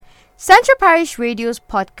Central Parish Radio's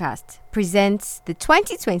podcast presents the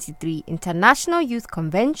 2023 International Youth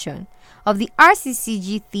Convention of the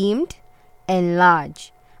RCCG themed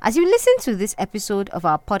Enlarge. As you listen to this episode of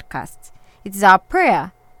our podcast, it is our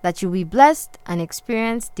prayer that you will be blessed and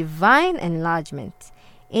experience divine enlargement.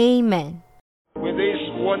 Amen. With this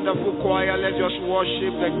wonderful choir, let us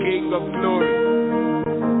worship the King of Glory.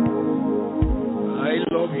 I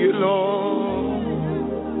love you, Lord.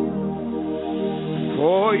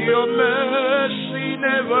 For your mercy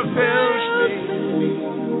never fails me.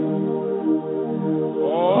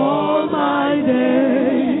 All my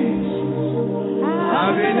days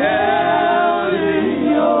I've been held in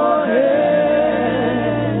your hand.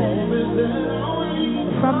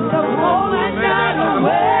 From the moment that I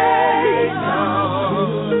wake up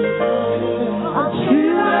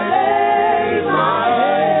until I lay my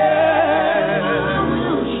head,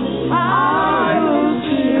 I will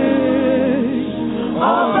sing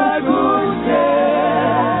all the goodness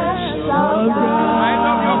of God. I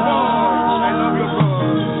love your voice. I love your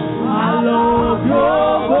voice. I love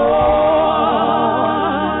your voice.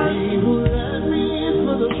 You led me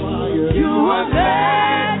through the fire. You have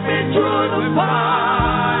led me through the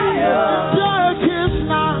fire. Darkest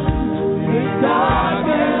night.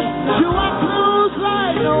 Darkest night. You are close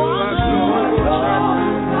like no other.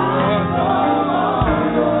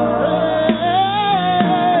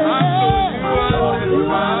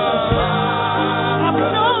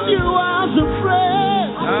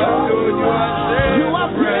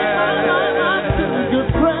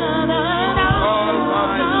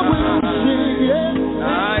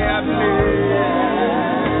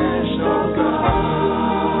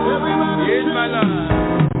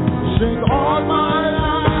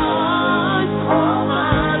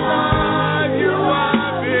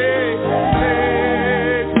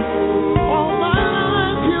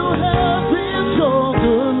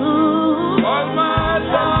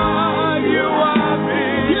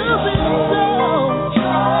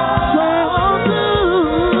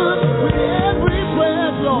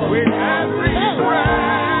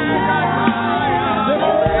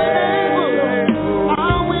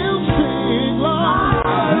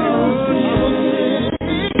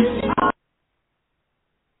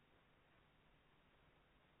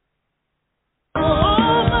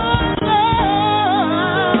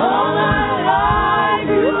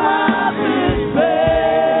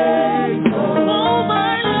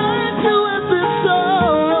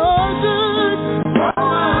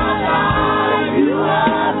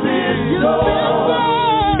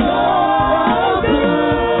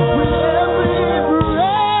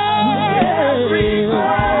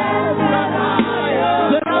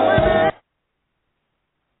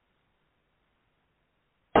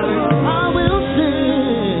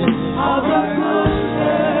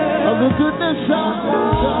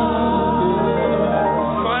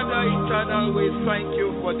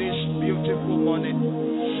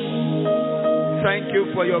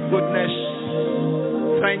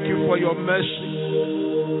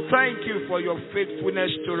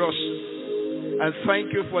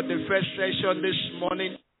 Thank you for the first session this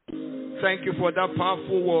morning. Thank you for that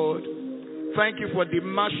powerful word. Thank you for the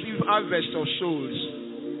massive harvest of souls.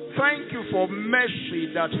 Thank you for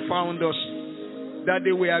mercy that found us. That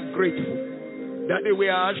we are grateful. That we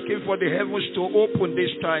are asking for the heavens to open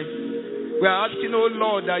this time. We are asking, oh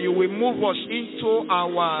Lord, that you will move us into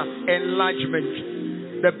our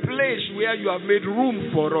enlargement. The place where you have made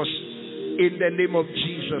room for us. In the name of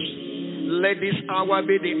Jesus. Let this hour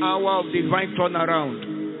be the hour of divine turnaround.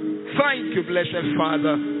 Thank you, blessed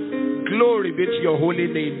Father. Glory be to your holy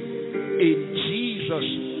name. In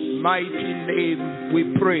Jesus' mighty name we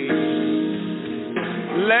pray.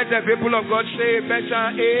 Let the people of God say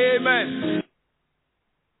better, amen.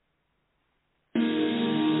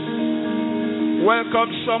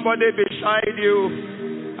 Welcome somebody beside you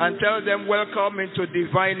and tell them welcome into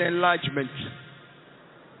divine enlargement.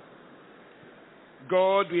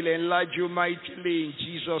 God will enlarge you mightily in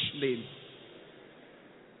Jesus' name.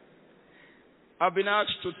 I've been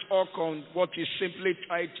asked to talk on what is simply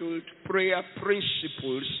titled Prayer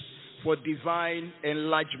Principles for Divine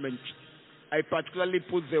Enlargement. I particularly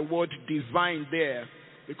put the word divine there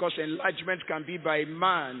because enlargement can be by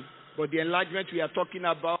man, but the enlargement we are talking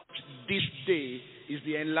about this day is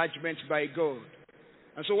the enlargement by God.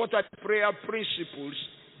 And so what are the prayer principles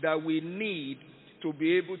that we need to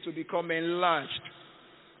be able to become enlarged?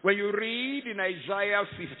 When you read in Isaiah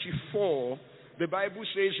 54, the Bible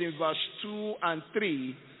says in verse 2 and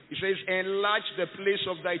 3, it says, enlarge the place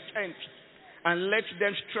of thy tent, and let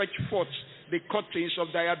them stretch forth the curtains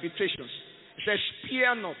of thy habitations. It says,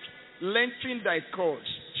 spare not, lengthen thy cords,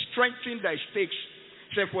 strengthen thy stakes,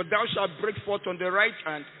 Say, for thou shalt break forth on the right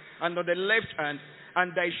hand and on the left hand,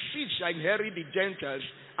 and thy seed shall inherit the Gentiles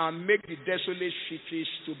and make the desolate cities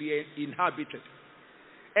to be inhabited.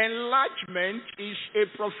 Enlargement is a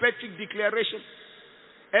prophetic declaration.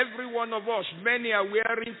 Every one of us, many are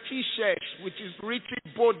wearing t-shirts which is written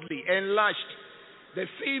boldly, enlarged. The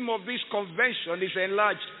theme of this convention is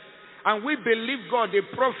enlarged. And we believe God, the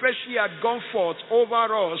prophecy had gone forth over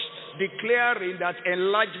us, declaring that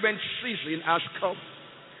enlargement season has come.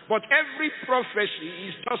 But every prophecy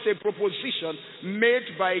is just a proposition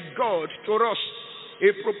made by God to us.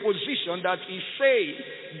 A proposition that is saying,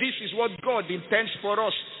 this is what God intends for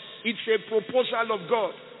us. It's a proposal of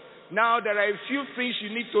God. Now there are a few things you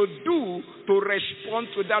need to do to respond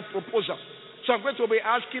to that proposal. So I'm going to be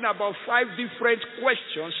asking about 5 different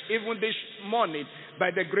questions even this morning by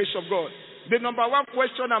the grace of God. The number one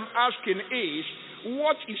question I'm asking is,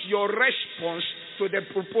 what is your response to the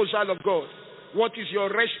proposal of God? What is your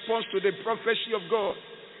response to the prophecy of God?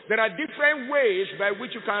 There are different ways by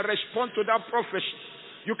which you can respond to that prophecy.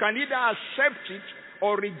 You can either accept it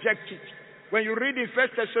or reject it. When you read in 1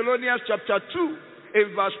 Thessalonians chapter 2,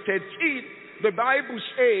 in verse 13, the Bible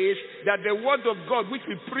says that the word of God which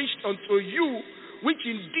we preached unto you, which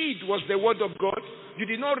indeed was the word of God, you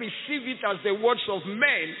did not receive it as the words of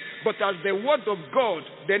men, but as the word of God.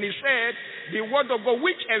 Then he said, the word of God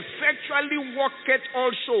which effectually worketh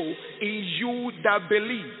also in you that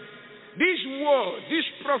believe. This word, this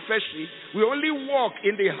prophecy, will only work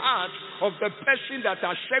in the heart of the person that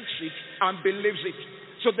accepts it and believes it.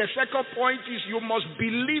 So the second point is you must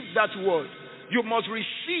believe that word. You must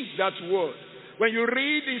receive that word. When you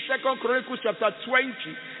read in 2 Chronicles chapter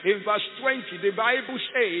 20, in verse 20, the Bible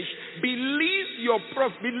says, believe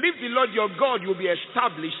the Lord your God, you will be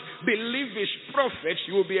established. Believe his prophets,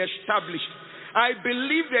 you will be established. I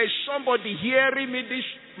believe there is somebody hearing me this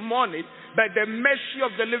morning by the mercy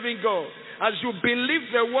of the living God. As you believe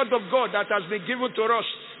the word of God that has been given to us,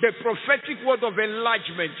 the prophetic word of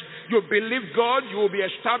enlargement, you believe God, you will be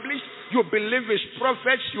established. You believe his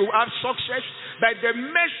prophets, you will have success. By the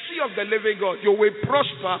mercy of the living God, you will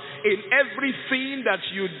prosper in everything that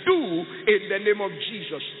you do in the name of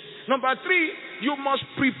Jesus. Number 3, you must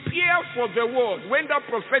prepare for the word. When that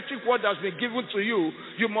prophetic word has been given to you,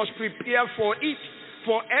 you must prepare for it.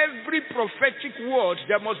 For every prophetic word,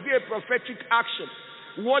 there must be a prophetic action.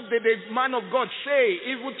 What did the man of God say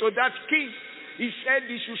even to that king? He said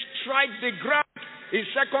he should strike the ground. In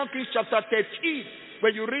 2 Kings chapter 13,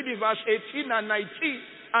 when you read in verse 18 and 19,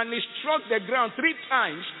 and he struck the ground 3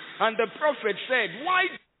 times, and the prophet said, why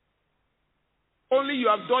only you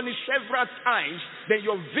have done it several times, then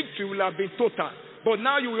your victory will have been total. But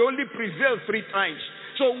now you will only prevail 3 times.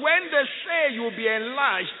 So when they say you will be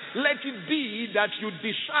enlarged, let it be that you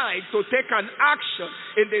decide to take an action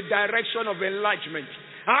in the direction of enlargement.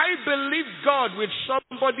 I believe God with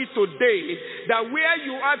somebody today that where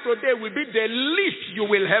you are today will be the least you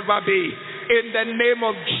will ever be in the name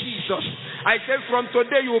of Jesus. I say from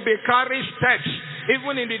today you will be carrying steps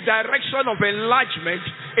even in the direction of enlargement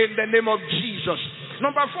in the name of Jesus.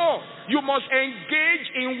 Number 4, you must engage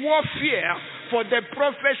in warfare for the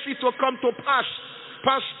prophecy to come to pass.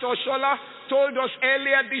 Pastor Shola told us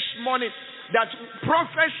earlier this morning that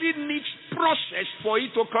prophecy needs process for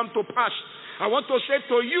it to come to pass. I want to say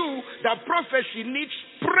to you that prophecy needs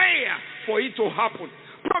prayer for it to happen.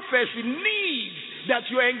 Prophecy needs that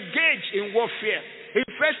you engage in warfare. In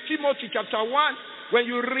 1 Timothy chapter 1, when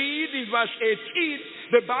you read in verse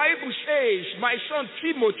 18, the Bible says, my son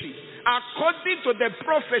Timothy, according to the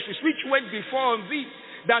prophecies which went before thee,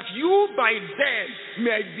 that you by them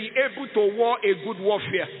may be able to war a good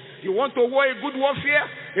warfare. You want to war a good warfare?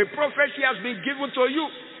 A prophecy has been given to you.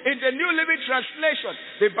 In the New Living Translation,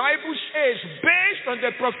 the Bible says, based on the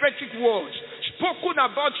prophetic words spoken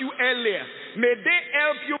about you earlier, may they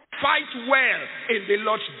help you fight well in the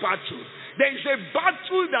Lord's battle. There is a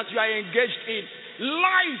battle that you are engaged in.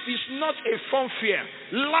 Life is not a funfair.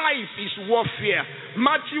 Life is warfare.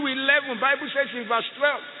 Matthew 11, Bible says in verse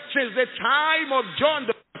 12, says the time of John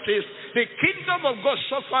the Baptist, the kingdom of God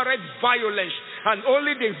suffereth violence, and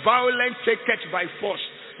only the violent take it by force.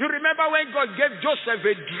 You remember when God gave Joseph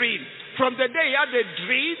a dream? From the day he had a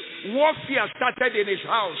dream, warfare started in his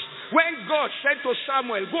house. When God said to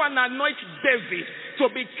Samuel, go and anoint David to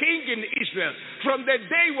be king in Israel, from the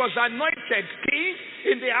day he was anointed king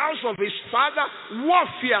in the house of his father,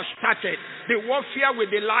 warfare started. The warfare with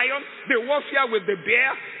the lion, the warfare with the bear,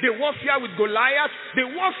 the warfare with Goliath, the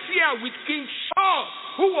warfare with King Saul.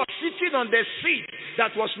 who was sitting on the seat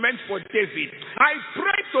that was meant for David. I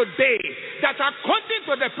pray today that according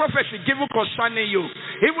to the prophecy given concerning you,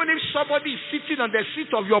 even if somebody is sitting on the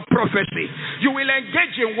seat of your prophecy, you will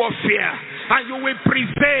engage in warfare and you will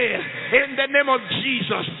prevail in the name of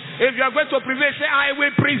Jesus. If you are going to prevail, say, I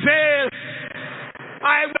will prevail.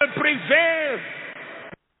 I will prevail.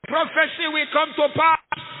 Prophecy will come to pass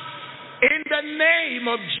in the name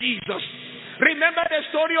of Jesus. Remember the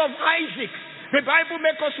story of Isaac. The Bible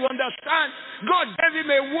makes us to understand God gave him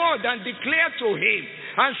a word and declared to him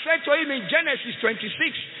and said to him in Genesis 26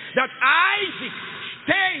 that Isaac,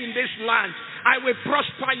 stay in this land. I will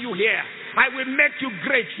prosper you here. I will make you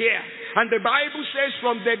great here. And the Bible says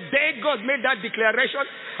from the day God made that declaration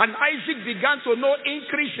and Isaac began to know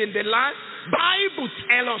increase in the land, Bible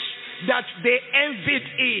tells us that they envied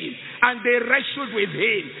him and they wrestled with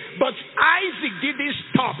him. But Isaac didn't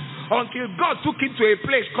stop until God took him to a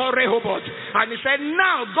place called Rehoboth. And he said,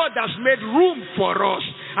 now God has made room for us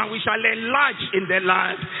and we shall enlarge in the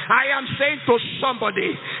land. I am saying to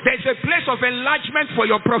somebody, there's a place of enlargement for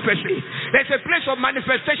your prophecy. There's a place of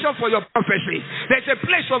manifestation for your prophecy. There's a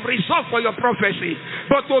place of result for your prophecy.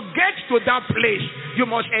 But to get to that place, you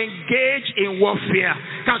must engage in warfare.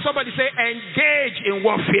 Can somebody say, engage in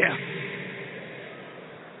warfare?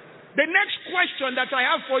 The next question that I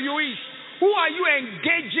have for you is, who are you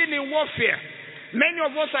engaging in warfare? Many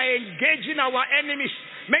of us are engaging our enemies.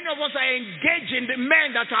 Many of us are engaging the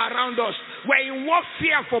men that are around us. We're in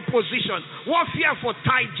warfare for position, warfare for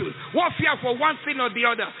title, warfare for one thing or the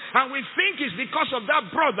other. And we think it's because of that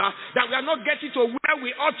brother that we are not getting to where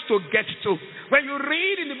we ought to get to. When you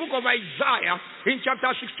read in the book of Isaiah, in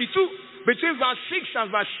chapter 62, between verse 6 and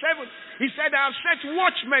verse 7, he said, I have set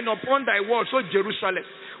watchmen upon thy walls, O Jerusalem,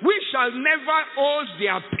 which shall never hold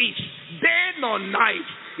their peace, day nor night.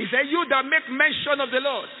 He said, you that make mention of the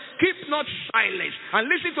Lord, keep not silence. And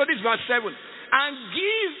listen to this verse 7. And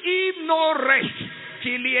give him no rest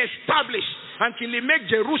till he establish, until he make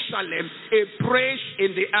Jerusalem a praise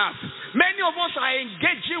in the earth. Many of us are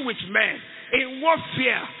engaging with men in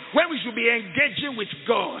warfare when we should be engaging with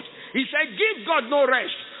God. He said, give God no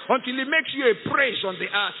rest until he makes you a praise on the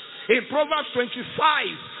earth. In Proverbs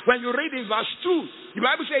 25, when you read in verse 2, the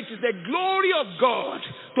Bible says it is the glory of God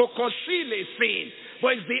to conceal a thing,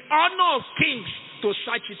 but it's the honor of kings to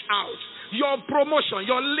search it out. Your promotion,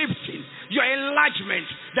 your lifting, your enlargement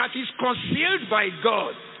that is concealed by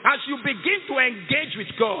God. As you begin to engage with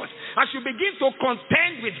God, as you begin to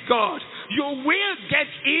contend with God, you will get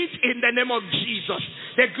it in the name of Jesus.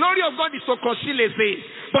 The glory of God is to conceal a thing,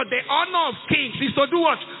 but the honor of kings is to do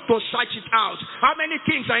what? To search it out. How many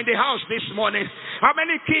kings are in the house this morning? How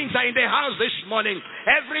many kings are in the house this morning?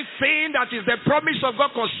 Everything that is the promise of God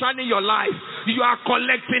concerning your life, you are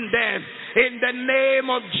collecting them in the name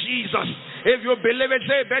of Jesus. If you believe it,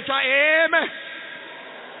 say better amen.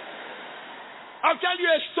 I'll tell you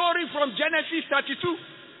a story from Genesis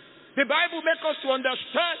 32. The Bible makes us to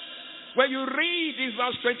understand when you read in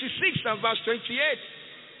verse 26 and verse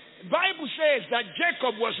 28. The Bible says that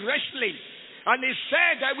Jacob was wrestling and he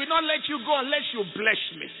said, I will not let you go unless you bless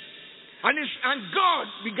me. And God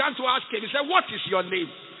began to ask him, he said, what is your name?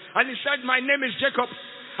 And he said, my name is Jacob.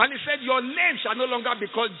 And he said, your name shall no longer be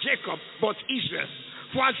called Jacob, but Israel.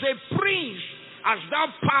 For as a prince hast thou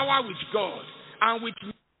power with God, and with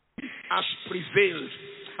me has prevailed.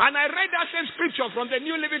 And I read that same scripture from the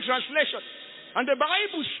New Living Translation. And the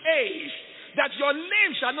Bible says that your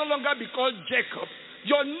name shall no longer be called Jacob.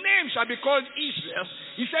 Your name shall be called Israel.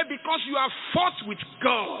 He said, because you have fought with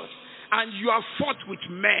God, and you have fought with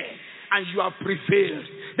men, and you have prevailed.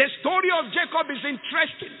 The story of Jacob is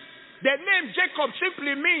interesting. The name Jacob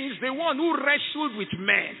simply means the one who wrestled with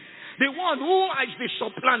men. The one who is the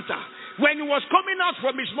supplanter. When he was coming out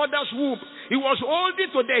from his mother's womb, he was holding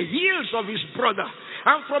to the heels of his brother.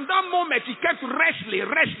 And from that moment, he kept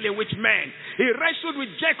wrestling with men. He wrestled with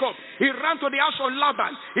Jacob. He ran to the house of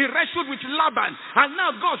Laban. He wrestled with Laban. And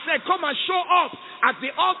now God said, come and show up at the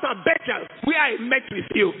altar Bethel where I met with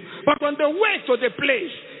you. But on the way to the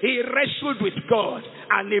place, he wrestled with God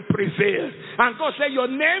and he prevailed. And God said, your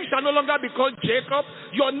name shall no longer be called Jacob.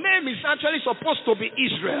 Your name is actually supposed to be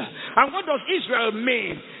Israel. And what does Israel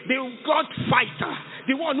mean? The God fighter.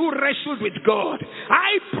 The one who wrestled with God.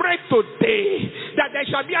 I pray today that there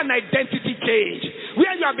shall be an identity change.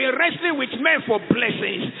 Where you have been wrestling with men for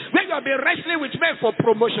blessings. Where you have been wrestling with men for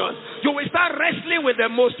promotion. You will start wrestling with the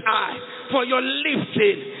Most High for your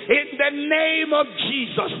lifting. In the name of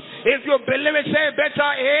Jesus. If you believe it, say better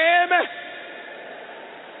amen.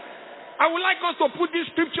 I would like us to put this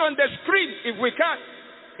scripture on the screen if we can.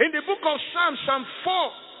 In the book of Psalm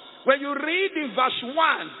 4, when you read in verse 1,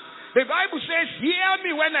 The Bible says, hear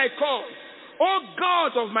me when I call, O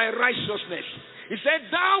God of my righteousness. He said,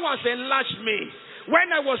 thou hast enlarged me when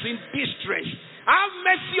I was in distress. Have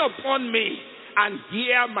mercy upon me and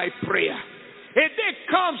hear my prayer. A day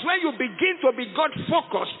comes when you begin to be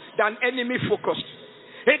God-focused than enemy-focused.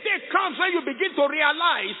 A day comes when you begin to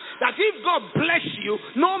realize that if God bless you,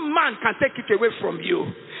 no man can take it away from you.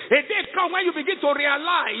 A day comes when you begin to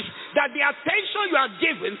realize that the attention you are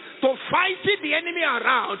giving to fighting the enemy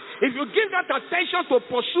around, if you give that attention to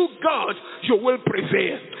pursue God, you will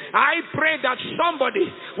prevail. I pray that somebody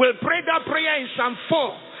will pray that prayer in Psalm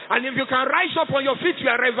 4. And if you can rise up on your feet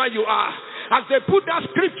wherever you are, as they put that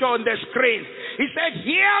scripture on the screen, he said,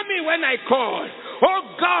 hear me when I call, O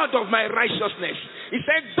God of my righteousness. He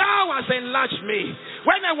said, thou hast enlarged me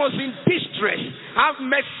when I was in distress. Have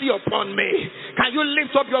mercy upon me. Can you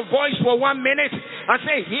lift up your voice for 1 minute and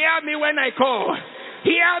say, hear me when I call.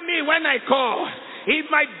 Hear me when I call. In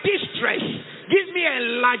my distress, give me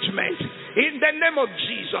enlargement. In the name of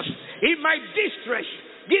Jesus. In my distress,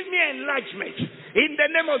 give me enlargement. In the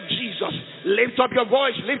name of Jesus. Lift up your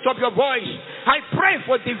voice. Lift up your voice. I pray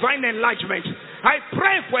for divine enlargement. I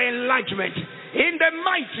pray for enlargement. In the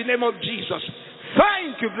mighty name of Jesus.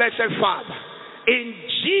 Thank you, blessed Father. In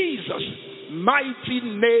Jesus' mighty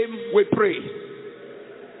name we pray.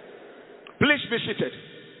 Please be seated.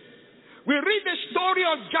 We read the story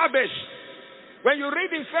of Jabez. When you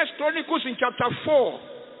read in 1 Chronicles in chapter 4,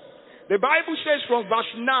 the Bible says from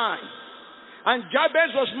verse 9, and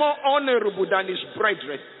Jabez was more honorable than his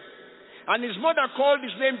brethren. And his mother called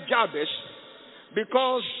his name Jabez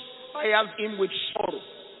because I have him with sorrow.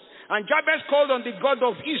 And Jabez called on the God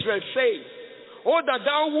of Israel, saying, oh, that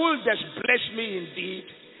thou wouldest bless me indeed,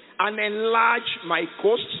 and enlarge my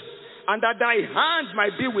coast, and that thy hand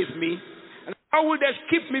might be with me, and thou wouldest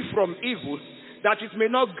keep me from evil, that it may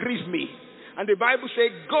not grieve me. And the Bible says,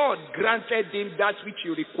 God granted him that which he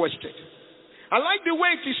requested. I like the way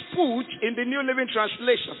it is put in the New Living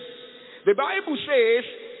Translation. The Bible says,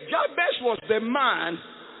 Jabez was the man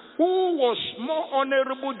who was more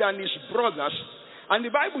honorable than his brothers. And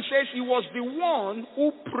the Bible says he was the one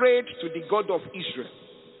who prayed to the God of Israel.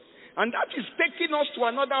 And that is taking us to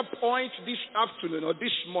another point this afternoon or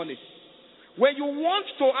this morning. When you want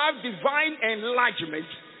to have divine enlargement,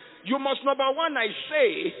 you must, number one, I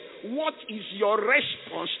say, what is your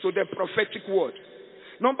response to the prophetic word?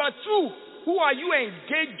 Number two, who are you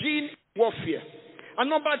engaging in warfare? And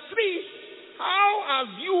number three, how have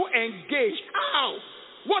you engaged? How?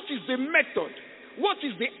 What is the method? What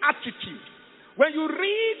is the attitude? When you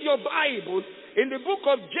read your Bible in the book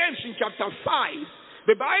of James in chapter 5,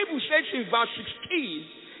 the Bible says in verse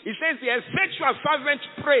 16, it says the effectual fervent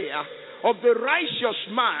prayer of the righteous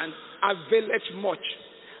man availeth much.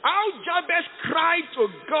 How Jabez cried to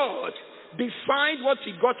God defined what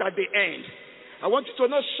he got at the end. I want you to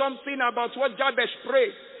know something about what Jabez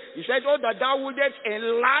prayed. He said, oh, that thou wouldest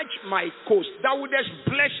enlarge my coast. Thou wouldest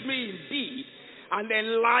bless me indeed and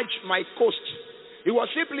enlarge my coast. He was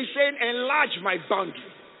simply saying, enlarge my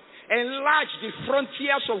boundary. Enlarge the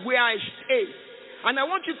frontiers of where I stay. And I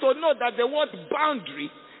want you to know that the word boundary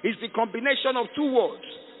is the combination of two words,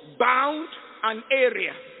 bound and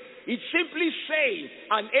area. It's simply saying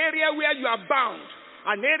an area where you are bound,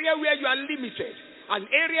 an area where you are limited, an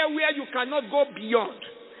area where you cannot go beyond.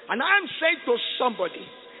 And I'm saying to somebody,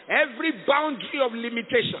 every boundary of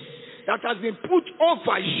limitation that has been put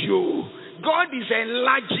over you, God is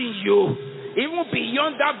enlarging you even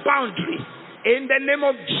beyond that boundary in the name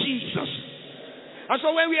of Jesus. And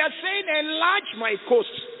so when we are saying enlarge my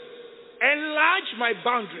coast, enlarge my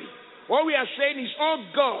boundary, what we are saying is, oh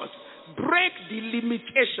God, break the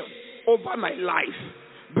limitation over my life.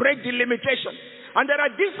 Break the limitation. And there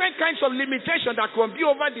are different kinds of limitation that can be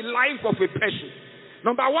over the life of a person.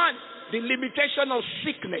 Number one, the limitation of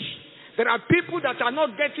sickness. There are people that are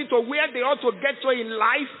not getting to where they ought to get to in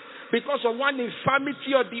life because of one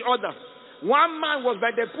infirmity or the other. One man was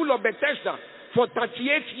by the pool of Bethesda for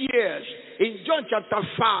 38 years in John chapter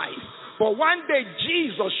 5. But one day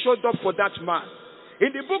Jesus showed up for that man.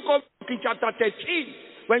 In the book of Luke chapter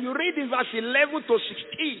 13, when you read in verse 11 to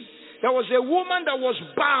 16, there was a woman that was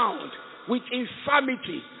bound with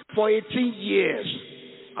infirmity for 18 years.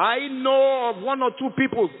 I know of one or two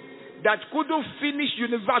people that couldn't finish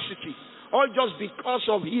university all just because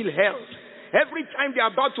of ill health. Every time they are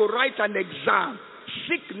about to write an exam,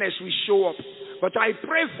 sickness will show up. But I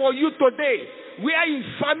pray for you today, where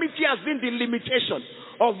infirmity has been the limitation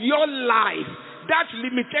of your life, that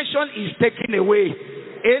limitation is taken away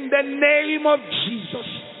in the name of Jesus.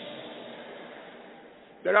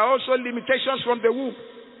 There are also limitations from the womb,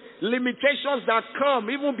 limitations that come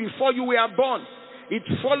even before you were born. It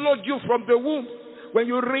followed you from the womb. When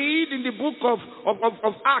you read in the book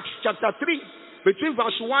of Acts chapter 3, between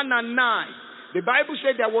verse 1 and 9, the Bible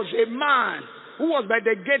said there was a man who was by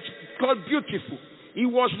the gate called Beautiful. He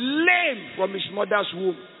was lame from his mother's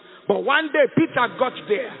womb. But one day Peter got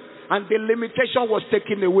there and the limitation was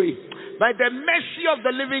taken away. By the mercy of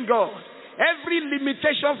the living God, every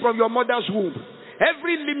limitation from your mother's womb,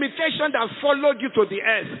 every limitation that followed you to the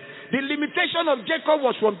earth, the limitation of Jacob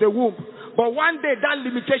was from the womb. But one day that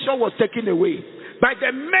limitation was taken away. By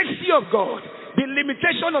the mercy of God, the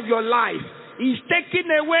limitation of your life is taken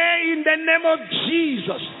away in the name of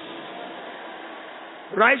Jesus.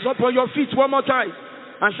 Rise up on your feet one more time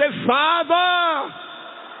and say, Father,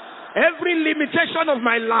 every limitation of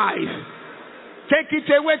my life, take it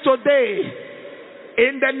away today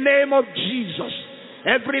in the name of Jesus.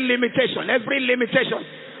 Every limitation,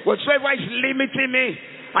 whatsoever is limiting me,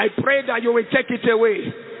 I pray that you will take it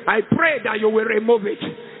away. I pray that you will remove it.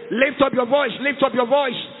 Lift up your voice,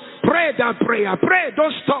 pray that prayer, pray,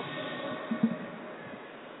 don't stop.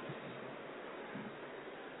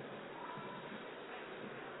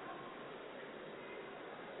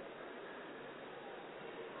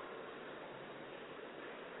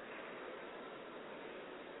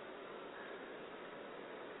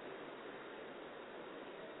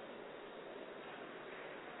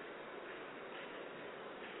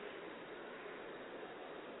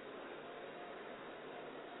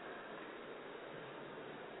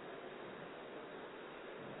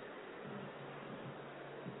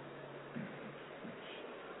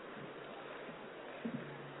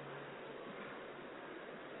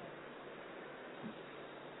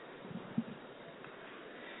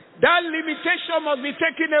 That limitation must be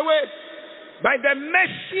taken away by the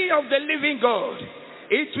mercy of the living God.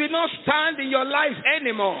 It will not stand in your life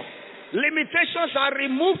anymore. Limitations are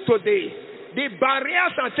removed today. The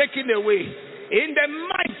barriers are taken away in the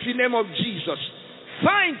mighty name of Jesus.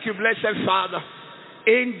 Thank you, blessed Father.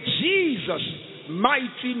 In Jesus'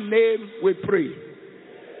 mighty name we pray.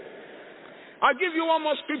 I'll give you one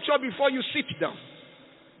more scripture before you sit down.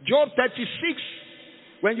 Job 36.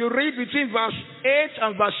 When you read between verse 8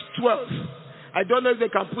 and verse 12, I don't know if they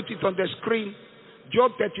can put it on the screen.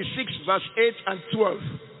 Job 36, verse 8 and 12.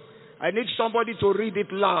 I need somebody to read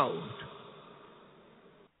it loud.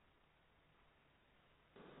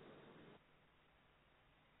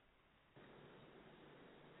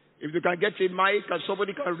 If you can get a mic and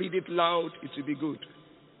somebody can read it loud, it will be good.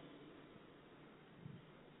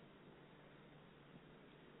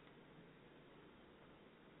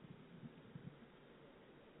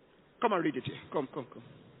 Come and read it here. Come.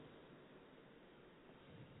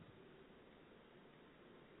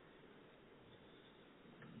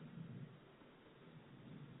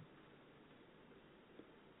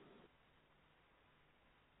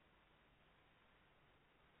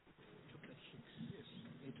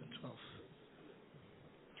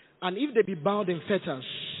 And if they be bound in fetters,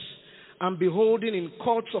 and beholding in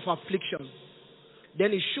courts of affliction,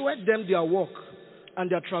 then he showeth them their work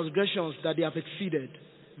and their transgressions that they have exceeded.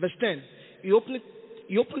 Verse 10, he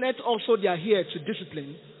openeth also their ear to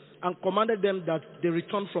discipline, and commanded them that they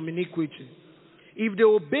return from iniquity. If they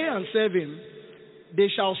obey and serve him, they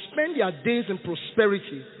shall spend their days in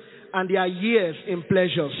prosperity, and their years in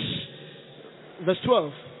pleasures. Verse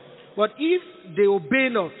 12, but if they obey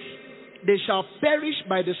not, they shall perish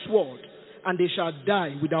by the sword, and they shall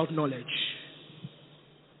die without knowledge.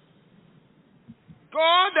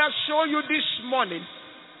 God has shown you this morning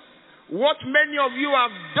what many of you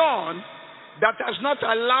have done that has not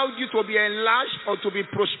allowed you to be enlarged or to be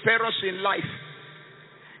prosperous in life.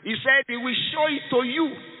 He said he will show it to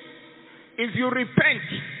you if you repent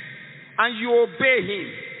and you obey him.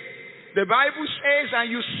 The Bible says,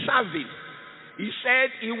 and you serve him. He said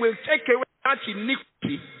he will take away that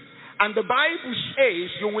iniquity. And the Bible says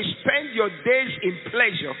you will spend your days in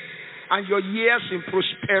pleasure and your years in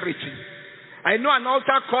prosperity. I know an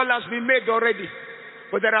altar call has been made already,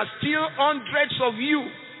 but there are still hundreds of you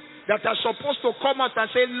that are supposed to come out and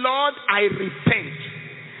say, Lord, I repent.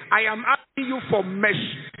 I am asking you for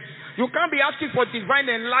mercy. You can't be asking for divine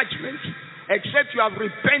enlargement except you have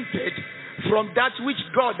repented from that which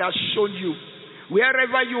God has shown you.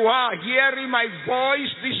 Wherever you are hearing my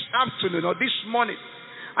voice this afternoon or this morning,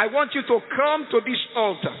 I want you to come to this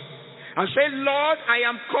altar and say, Lord, I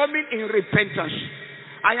am coming in repentance.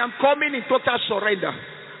 I am coming in total surrender.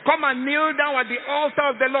 Come and kneel down at the altar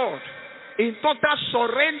of the Lord in total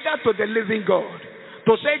surrender to the living God.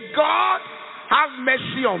 To say, God, have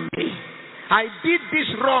mercy on me. I did this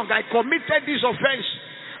wrong. I committed this offense.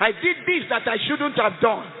 I did this that I shouldn't have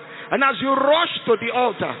done. And as you rush to the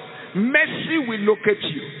altar, mercy will locate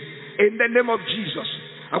you. In the name of Jesus.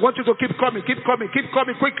 I want you to keep coming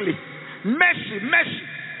quickly. Mercy.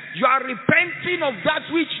 You are repenting of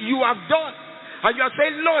that which you have done. And you are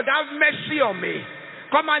saying, Lord, have mercy on me.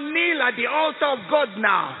 Come and kneel at the altar of God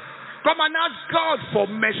now. Come and ask God for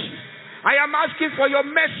mercy. I am asking for your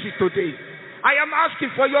mercy today. I am asking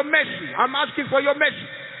for your mercy. I'm asking for your mercy.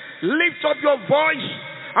 Lift up your voice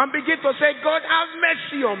and begin to say, God, have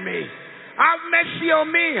mercy on me. Have mercy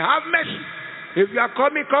on me. Have mercy. If you are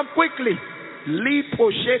coming, come quickly.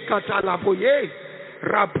 Liposhe kata laboye.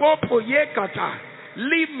 Rapopoye kata.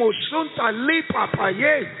 Limosunta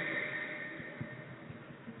lipapaye.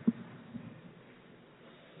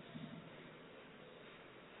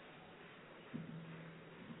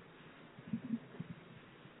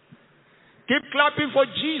 Keep clapping for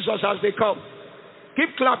Jesus as they come.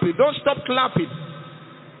 Keep clapping. Don't stop clapping.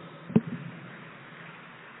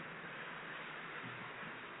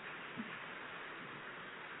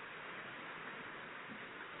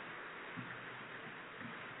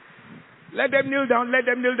 Let them kneel down. Let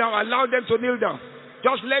them kneel down. Allow them to kneel down.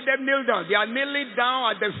 Just let them kneel down. They are kneeling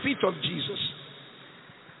down at the feet of Jesus.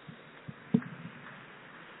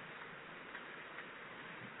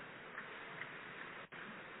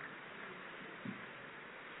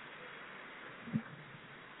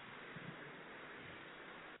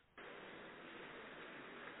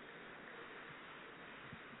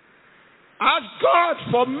 Ask God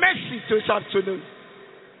for mercy this afternoon.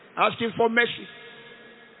 Ask Him for mercy.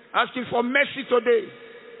 Ask Him for mercy today.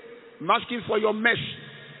 I'm asking for your mercy.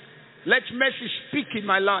 Let mercy speak in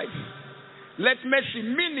my life. Let mercy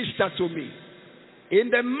minister to me. In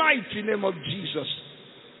the mighty name of Jesus.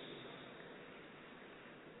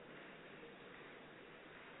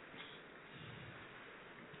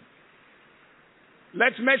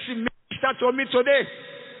 Let mercy minister to me today.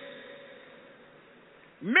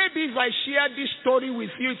 Maybe if I share this story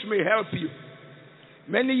with you, it may help you.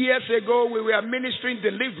 Many years ago, we were ministering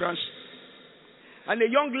deliverance, and a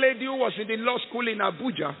young lady who was in the law school in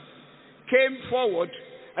Abuja came forward,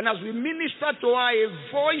 and as we ministered to her, a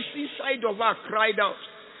voice inside of her cried out,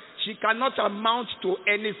 she cannot amount to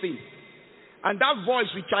anything. And that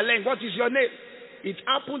voice we challenged, what is your name? It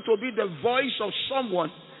happened to be the voice of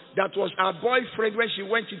someone that was her boyfriend when she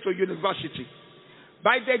went into university.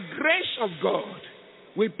 By the grace of God,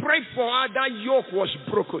 we prayed for her, that yoke was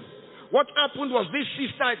broken. What happened was this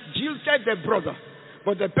sister jilted the brother,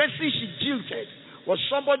 but the person she jilted was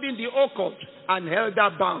somebody in the occult and held her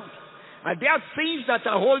bound. And there are things that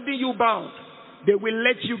are holding you bound. They will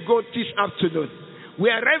let you go this afternoon.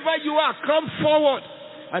 Wherever you are, come forward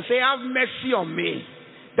and say, have mercy on me.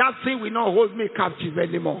 That thing will not hold me captive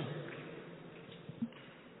anymore.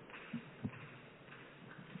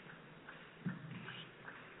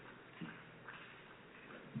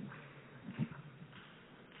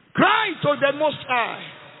 Cry to the Most High.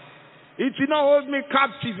 It will not hold me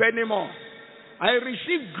captive anymore. I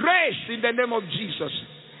receive grace in the name of Jesus.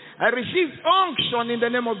 I receive unction in the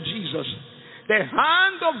name of Jesus. The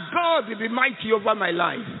hand of God will be mighty over my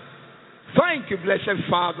life. Thank you, blessed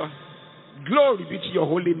Father. Glory be to your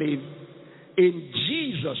holy name. In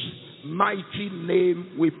Jesus' mighty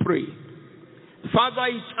name we pray. Father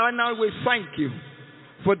eternal, we thank you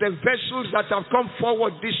for the vessels that have come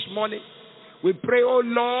forward this morning. We pray, oh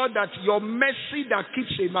Lord, that your mercy that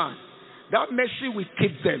keeps a man, that mercy will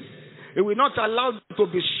keep them. It will not allow them to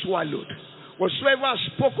be swallowed. Whatsoever has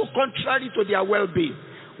spoken contrary to their well-being,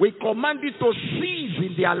 we command it to cease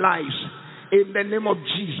in their lives. In the name of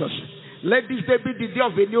Jesus. Let this day be the day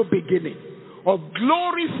of a new beginning, of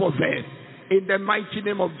glory for them. In the mighty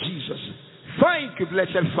name of Jesus. Thank you,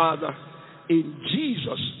 blessed Father. In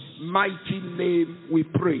Jesus' mighty name we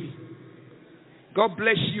pray. God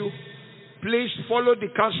bless you. Please follow the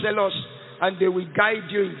counselors and they will guide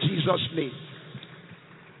you in Jesus' name.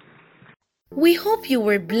 We hope you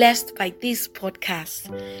were blessed by this podcast.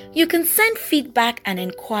 You can send feedback and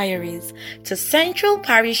inquiries to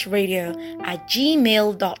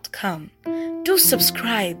centralparishradio@gmail.com. Do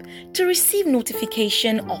subscribe to receive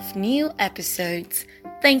notification of new episodes.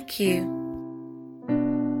 Thank you.